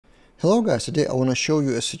Hello guys, today I want to show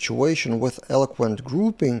you a situation with eloquent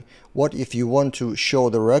grouping. What if you want to show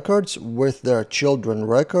the records with their children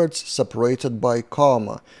records separated by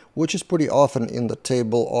comma, which is pretty often in the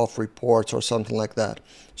table of reports or something like that.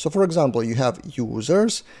 So for example, you have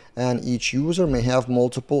users and each user may have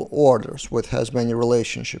multiple orders with HasMany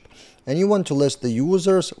relationship. And you want to list the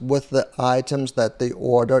users with the items that they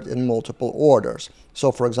ordered in multiple orders.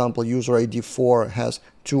 So for example, user ID 4 has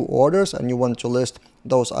 2 orders and you want to list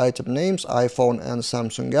those item names, iPhone and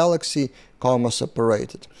Samsung Galaxy, comma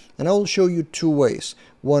separated. And I will show you 2 ways.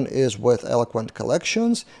 One is with eloquent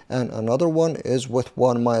collections and another one is with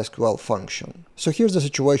one MySQL function. So here's the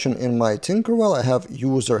situation in my Tinkerwell. I have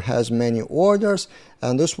user has many orders,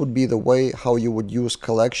 and this would be the way how you would use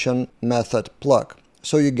collection method plug.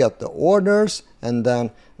 So you get the orders, and then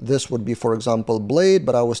this would be, for example, Blade,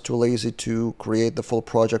 but I was too lazy to create the full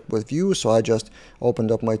project with Vue, so I just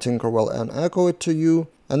opened up my Tinkerwell and echo it to you.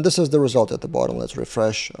 And this is the result at the bottom. Let's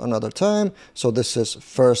refresh another time. So this is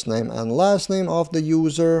first name and last name of the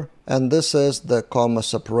user, and this is the comma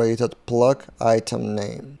separated plug item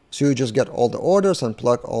name. So you just get all the orders and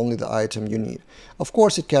plug only the item you need. Of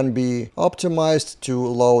course, it can be optimized to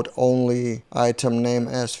load only item name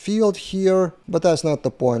as field here, but that's not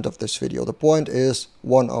the point of this video. The point is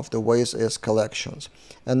one of the ways is collections.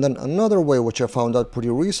 And then another way, which I found out pretty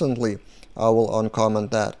recently, I will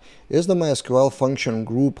uncomment that, is the MySQL function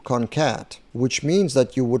group concat, which means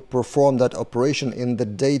that you would perform that operation in the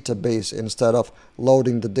database instead of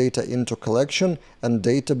loading the data into collection, and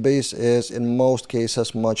database is in most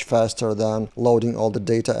cases much faster than loading all the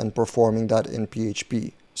data and performing that in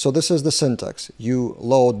PHP. So this is the syntax. You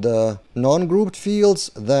load the non-grouped fields,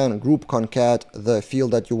 then group concat the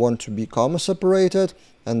field that you want to be comma separated,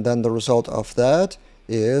 and then the result of that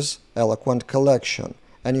is eloquent collection.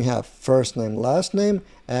 And you have first name, last name,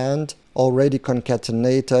 and already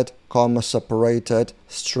concatenated, comma separated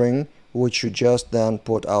string, which you just then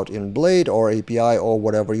put out in Blade or API or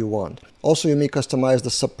whatever you want. Also, you may customize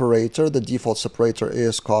the separator. The default separator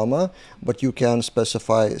is comma, but you can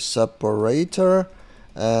specify separator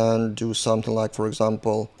and do something like, for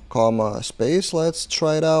example, comma space. Let's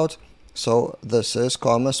try it out. So this is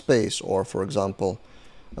comma space, or for example,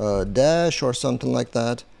 dash or something like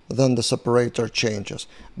that. Then the separator changes.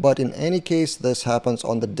 But in any case, this happens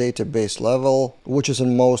on the database level, which is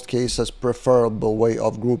in most cases preferable way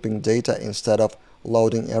of grouping data instead of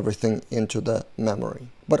loading everything into the memory.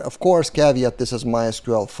 But of course, caveat, this is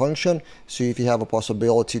MySQL function, so if you have a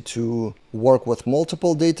possibility to work with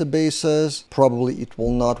multiple databases, probably it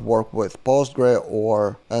will not work with Postgre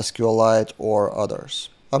or SQLite or others.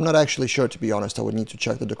 I'm not actually sure, to be honest. I would need to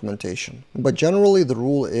check the documentation. But generally the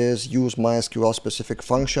rule is use MySQL specific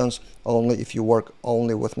functions only if you work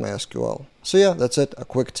only with MySQL. So yeah, that's it. A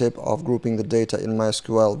quick tip of grouping the data in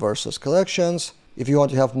MySQL versus collections. If you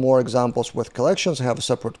want to have more examples with collections, I have a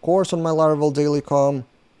separate course on my Laravel Daily.com.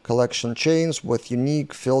 Collection chains with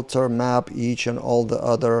unique, filter, map, each and all the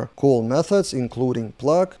other cool methods, including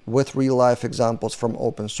plug. With real-life examples from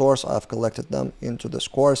open source, I've collected them into this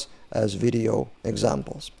course as video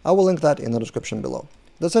examples. I will link that in the description below.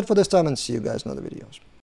 That's it for this time, and see you guys in other videos.